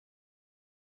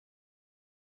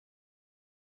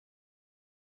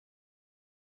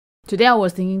Today I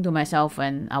was thinking to myself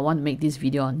when I want to make this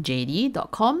video on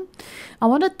JD.com, I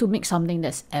wanted to make something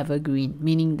that's evergreen,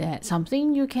 meaning that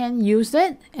something you can use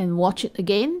it and watch it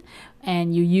again,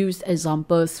 and you use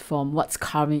examples from what's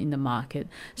current in the market.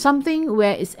 Something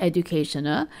where it's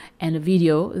educational and a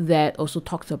video that also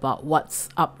talks about what's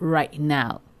up right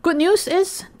now. Good news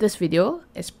is this video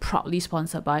is proudly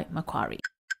sponsored by Macquarie.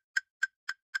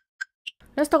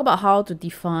 Let's talk about how to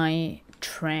define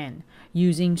trend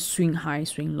using swing high,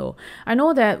 swing low. I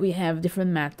know that we have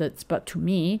different methods, but to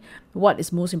me, what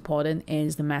is most important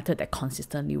is the method that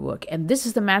consistently works. And this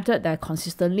is the method that I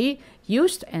consistently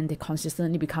used, and they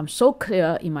consistently become so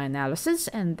clear in my analysis,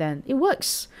 and then it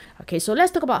works. Okay, so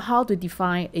let's talk about how to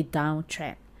define a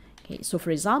downtrend. Okay, so for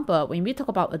example, when we talk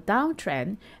about a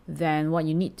downtrend, then what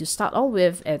you need to start off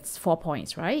with is 4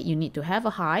 points, right? You need to have a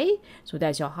high, so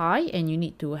that's your high, and you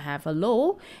need to have a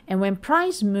low. And when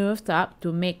price moves up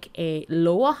to make a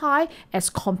lower high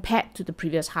as compared to the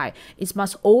previous high, it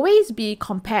must always be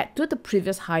compared to the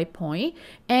previous high point.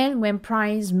 And when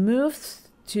price moves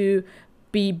to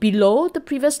be below the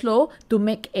previous low to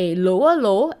make a lower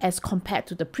low as compared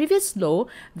to the previous low,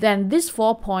 then these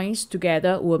 4 points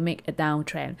together will make a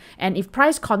downtrend. And if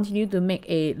price continue to make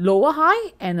a lower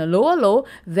high and a lower low,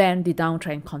 then the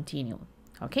downtrend continue.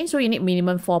 Okay, so you need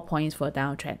minimum 4 points for a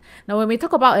downtrend. Now, when we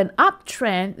talk about an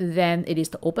uptrend, then it is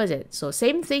the opposite. So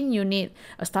same thing, you need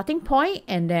a starting point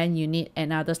and then you need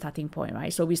another starting point,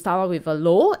 right? So we start with a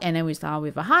low and then we start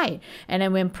with a high. And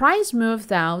then when price moves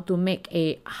down to make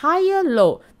a higher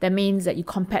low, that means that you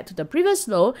compare to the previous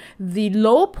low, the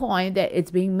low point that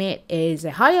it's being made is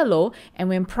a higher low. And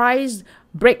when price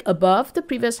break above the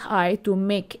previous high to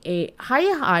make a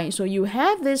higher high, so you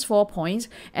have these 4 points,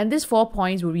 and these 4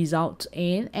 points will result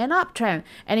in an uptrend.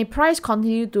 And if price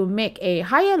continue to make a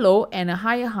higher low and a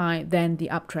higher high, then the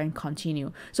uptrend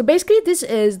continue. So basically, this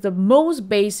is the most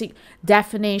basic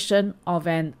definition of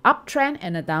an uptrend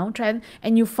and a downtrend,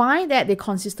 and you find that they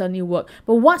consistently work.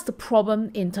 But what's the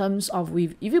problem in terms of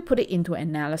if you put it into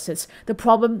analysis? The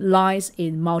problem lies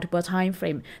in multiple time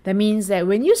frame. That means that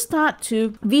when you start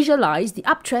to visualize the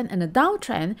uptrend and the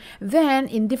downtrend, then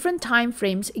in different time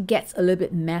frames it gets a little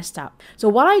bit messed up. So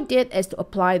what I did is to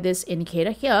apply this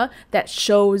indicator here that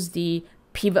shows the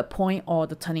pivot point or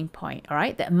the turning point, all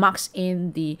right, that marks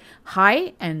in the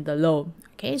high and the low.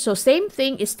 Okay, so same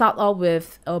thing, it starts off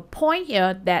with a point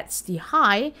here, that's the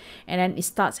high, and then it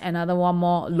starts another one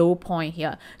more low point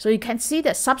here. So you can see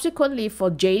that subsequently for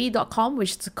JD.com,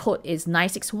 which the code is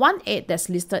 9618, that's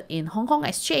listed in Hong Kong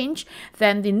Exchange,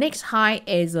 then the next high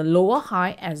is a lower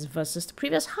high as versus the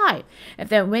previous high. And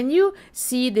then when you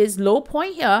see this low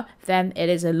point here, then it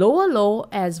is a lower low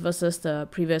as versus the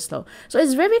previous low. So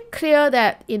it's very clear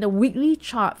that in the weekly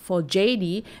chart for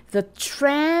JD, the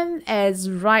trend is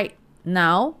right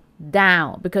now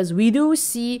down, because we do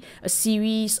see a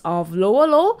series of lower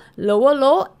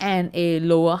low and a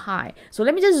lower high. So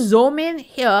let me just zoom in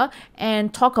here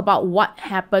and talk about what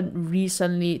happened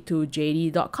recently to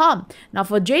JD.com. Now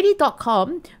for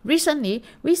JD.com, recently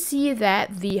we see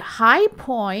that the high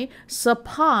point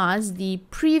surpassed the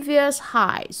previous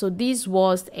high. So this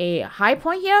was a high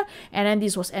point here, and then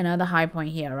this was another high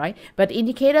point here, right? But the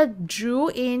indicator drew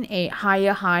in a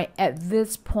higher high at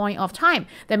this point of time.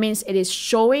 That means it is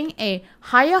showing a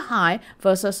higher high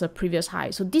versus a previous high.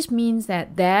 So this means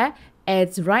that there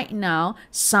is right now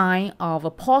sign of a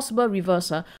possible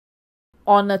reversal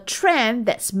on a trend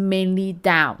that's mainly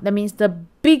down. That means the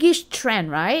biggest trend,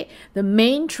 right? The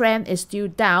main trend is still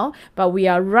down, but we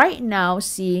are right now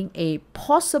seeing a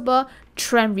possible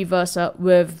trend reversal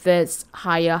with this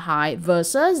higher high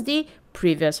versus the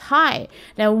previous high.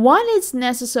 Now, what is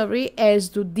necessary is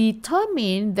to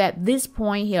determine that this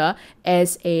point here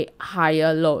is a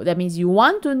higher low. That means you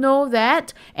want to know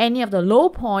that any of the low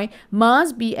point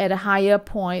must be at a higher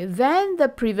point than the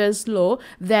previous low.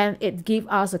 Then it gives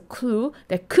us a clue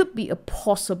that could be a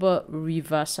possible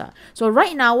reversal. So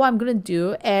right now, what I'm going to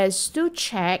do is to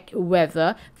check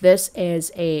whether this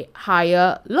is a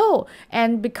higher low.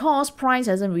 And because price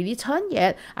hasn't really turned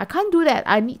yet, I can't do that.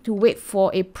 I need to wait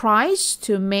for a price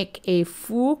to make a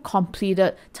full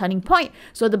completed turning point.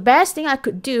 So the best thing I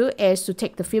could do is to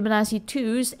take the Fibonacci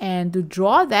tools and to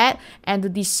draw that and to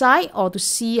decide or to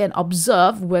see and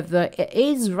observe whether it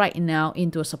is right now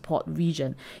into a support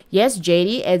region. Yes,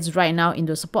 JD is right now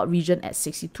into a support region at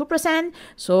 62%.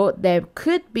 So there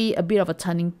could be a bit of a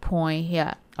turning point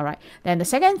here. All right, then the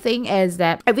second thing is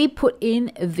that if we put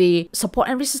in the support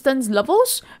and resistance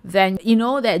levels, then you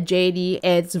know that JD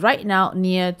is right now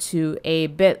near to a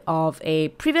bit of a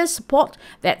previous support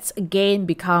that's again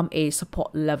become a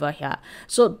support level here.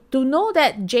 So to know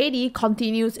that JD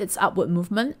continues its upward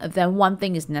movement, then one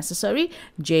thing is necessary.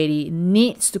 JD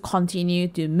needs to continue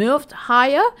to move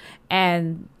higher,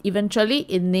 and eventually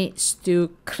it needs to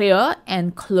clear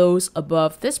and close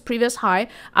above this previous high.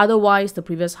 Otherwise, the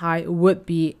previous high would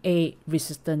be a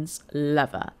resistance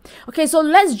level. Okay, so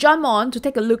let's jump on to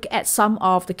take a look at some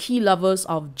of the key levels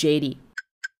of JD.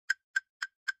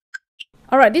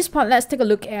 Alright, this part, let's take a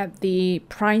look at the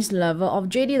price level of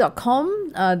JD.com.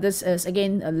 This is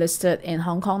again listed in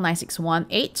Hong Kong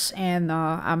 9618, and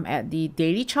I'm at the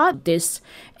daily chart. This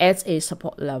is a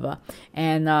support level,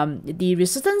 and the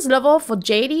resistance level for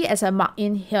JD as I mark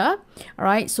in here.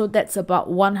 Alright, so that's about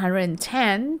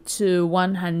 110 to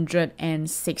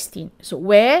 116. So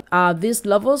where are these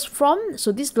levels from?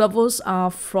 So these levels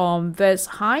are from this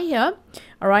high here.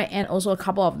 All right, and also a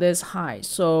couple of this highs.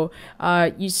 So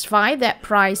you find that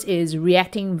price is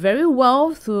reacting very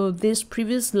well to these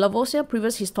previous levels here,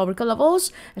 previous historical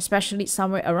levels, especially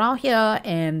somewhere around here,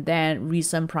 and then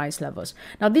recent price levels.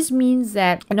 Now this means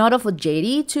that in order for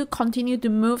JD to continue to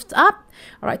move up,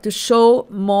 all right, to show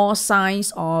more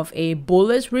signs of a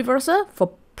bullish reversal,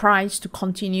 for price to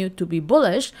continue to be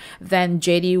bullish, then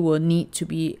JD will need to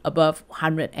be above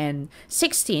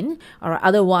 116, or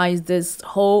otherwise this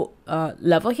whole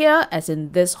level here, as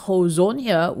in this whole zone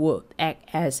here, will act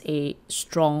as a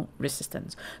strong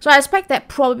resistance. So I expect that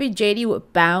probably JD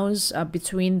would bounce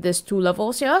between these two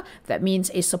levels here. That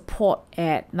means a support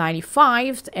at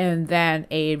 95 and then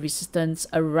a resistance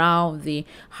around the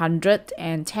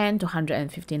 110 to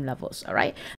 115 levels. All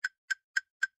right.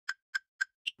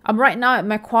 I'm right now at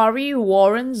Macquarie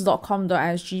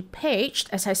warrants.com.sg page.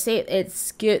 As I said,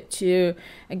 it's good to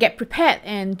get prepared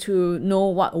and to know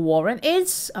what a warrant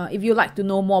is. If you'd like to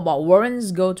know more about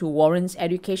warrants, go to warrants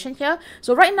education here.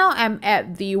 So right now I'm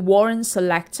at the warrant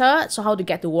selector. So how to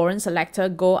get the warrant selector,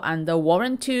 go under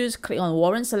warrant tools, click on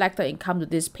warrant selector and come to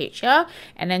this page here,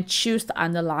 and then choose the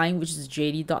underlying, which is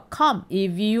JD.com.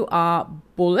 If you are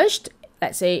bullish,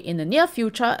 let's say in the near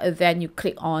future, then you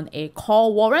click on a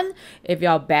call warrant. If you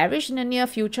are bearish in the near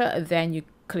future, then you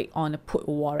click on a put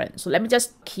warrant. So let me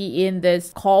just key in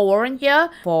this call warrant here.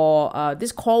 For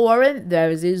this call warrant, there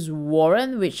is this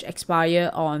warrant which expire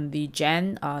on the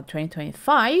Jan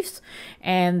 2025,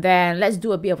 and then let's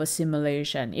do a bit of a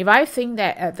simulation. If I think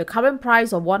that at the current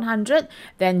price of 100,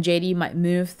 then JD might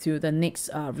move to the next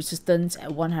resistance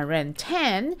at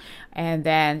 110, and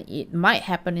then it might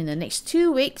happen in the next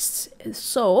 2 weeks.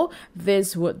 So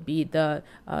this would be the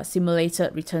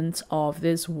simulated returns of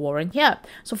this warrant here.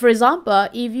 So for example,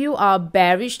 if you are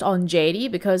bearish on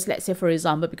JD, because let's say for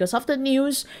example, because of the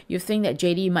news, you think that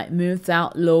JD might move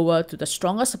down lower to the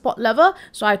stronger support level,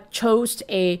 so I chose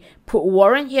a put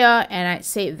warrant here, and I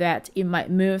say that it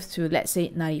might move to, let's say,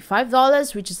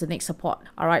 $95, which is the next support.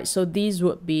 All right, so these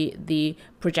would be the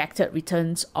projected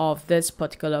returns of this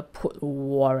particular put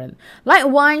warrant.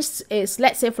 Likewise, is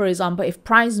let's say for example, if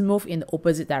price move in the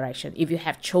opposite direction, if you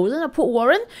have chosen a put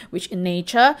warrant, which in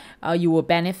nature you will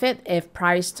benefit if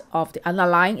price of the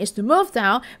underlying is to move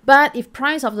down, but if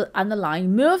price of the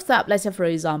underlying moves up, let's say for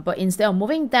example, instead of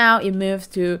moving down, it moves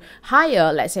to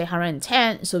higher, let's say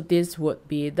 110, so this would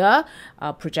be the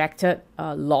projected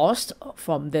loss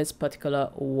from this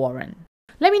particular warrant.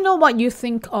 Let me know what you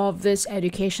think of this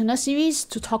educational series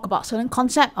to talk about certain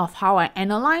concept of how I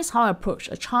analyze, how I approach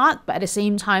a chart, but at the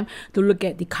same time to look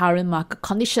at the current market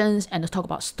conditions and to talk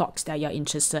about stocks that you're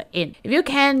interested in. If you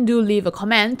can, do leave a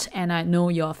comment and I know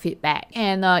your feedback.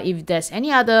 And if there's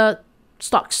any other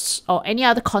stocks or any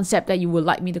other concept that you would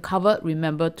like me to cover,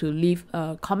 remember to leave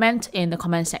a comment in the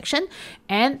comment section,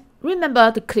 and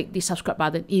remember to click the subscribe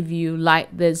button if you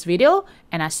like this video,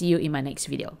 and I'll see you in my next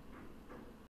video.